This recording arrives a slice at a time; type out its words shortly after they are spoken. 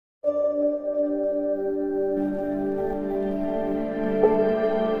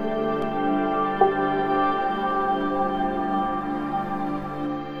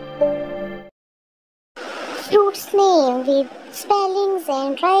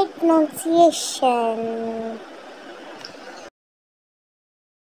and right pronunciation.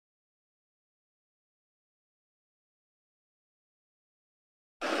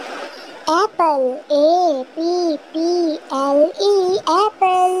 Apple, A-P-P-L-E,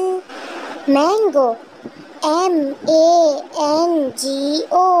 apple. Mango, M-A-N-G-O,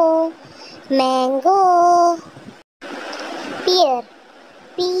 mango. Pear,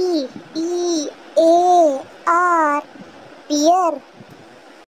 P-E-A-R, pear.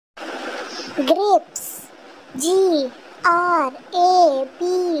 Grapes, G-R-A-P-E-S,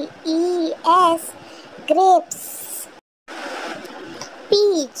 grapes.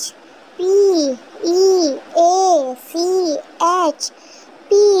 Peach, P-E-A-C-H,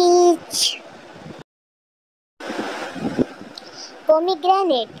 peach.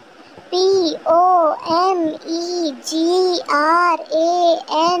 Pomegranate,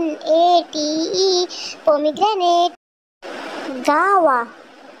 P-O-M-E-G-R-A-N-A-T-E, pomegranate. Guava,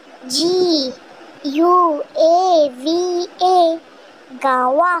 G-U-A-V-A,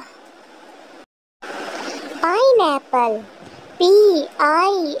 guava. Pineapple,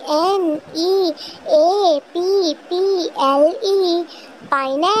 P-I-N-E-A-P-P-L-E,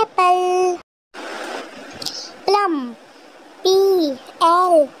 pineapple. Plum,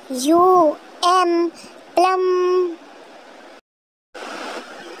 P-L-U-M, plum.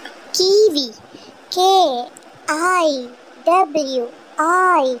 Kiwi, K-I-W-I,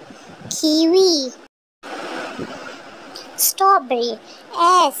 kiwi. Strawberry,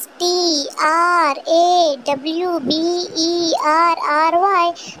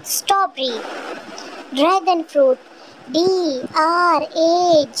 S-T-R-A-W-B-E-R-R-Y, strawberry. Dragon fruit,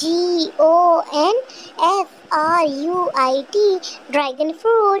 D-R-A-G-O-N-F-R-U-I-T, dragon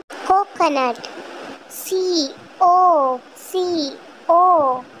fruit. Coconut, C-O-C-O-N-U-T,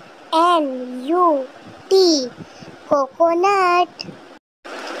 coconut.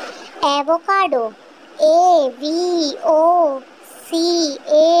 Avocado, A-V-O-C-A-D-O,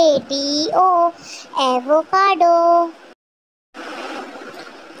 avocado.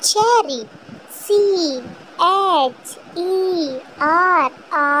 Cherry, C-H-E-R-R-Y,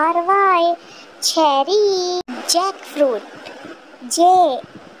 cherry. Jackfruit,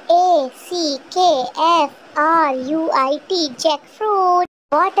 J-A-C-K-F-R-U-I-T, jackfruit.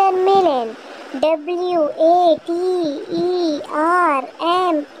 Watermelon,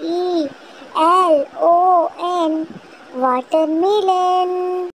 W-A-T-E-R-M-E-L-O-N, watermelon.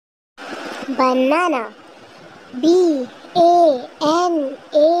 Banana,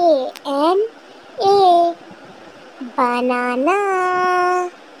 B-A-N-A-N-A, banana.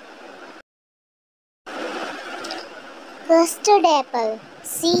 Custard apple,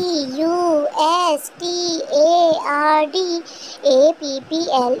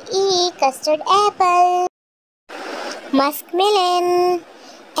 C-U-S-T-A-R-D-A-P-P-L-E, custard apple. Muskmelon,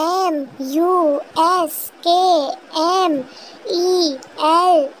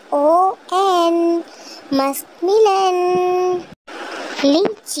 M-U-S-K-M-E-L-O-N, muskmelon.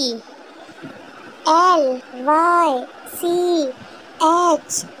 Lychee, L-Y-C-H-E-E,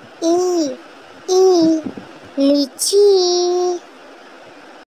 lychee.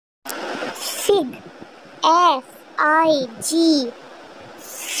 Fig, F-I-G,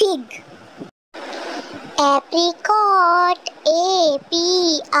 fig. Apricot,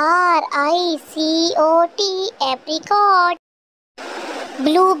 A-P-R-I-C-O-T, apricot.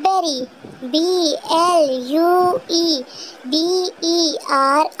 Blueberry,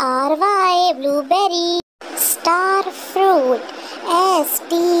 B-L-U-E-B-E-R-R-Y, blueberry. Star fruit, S-T-A-R-F-R-U-I-T,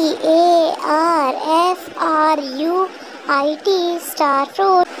 star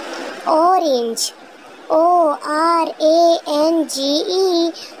fruit. Orange, O-R-A-N-G-E,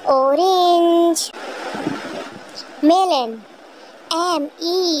 orange. Melon,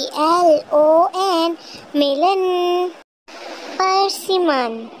 M-E-L-O-N, melon.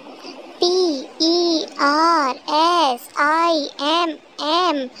 Persimmon,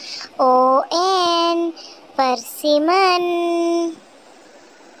 P-E-R-S-I-M-M-O-N, persimmon.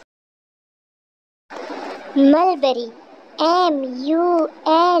 Mulberry, M-U-L-B-E-R-R-Y,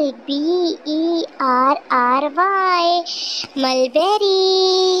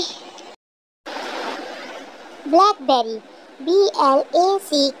 mulberry. Blackberry,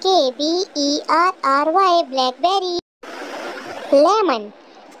 B-L-A-C-K-B-E-R-R-Y, blackberry. Lemon,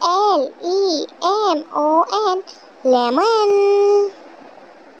 L-E-M-O-N, lemon.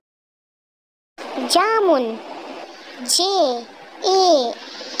 Jamun, J-A-M-U-N,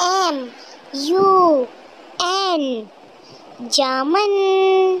 jamun.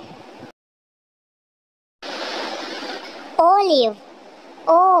 Olive,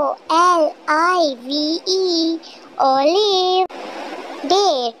 O-L-I-V-E, olive.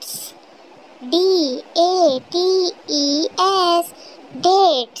 Dates. Dates.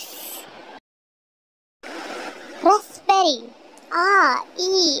 Dates. Raspberry. Raspberry.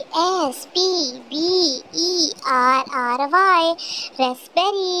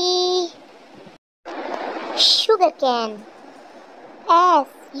 Raspberry. Sugar cane.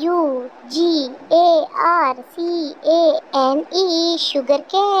 Sugarcane. Sugar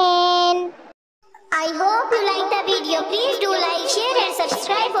cane. I hope you like the video. Please do like, share and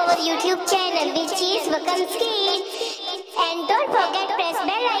subscribe our YouTube channel, which is Wakams Kids. And don't forget press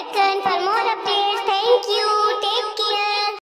bell icon for more updates. Thank you.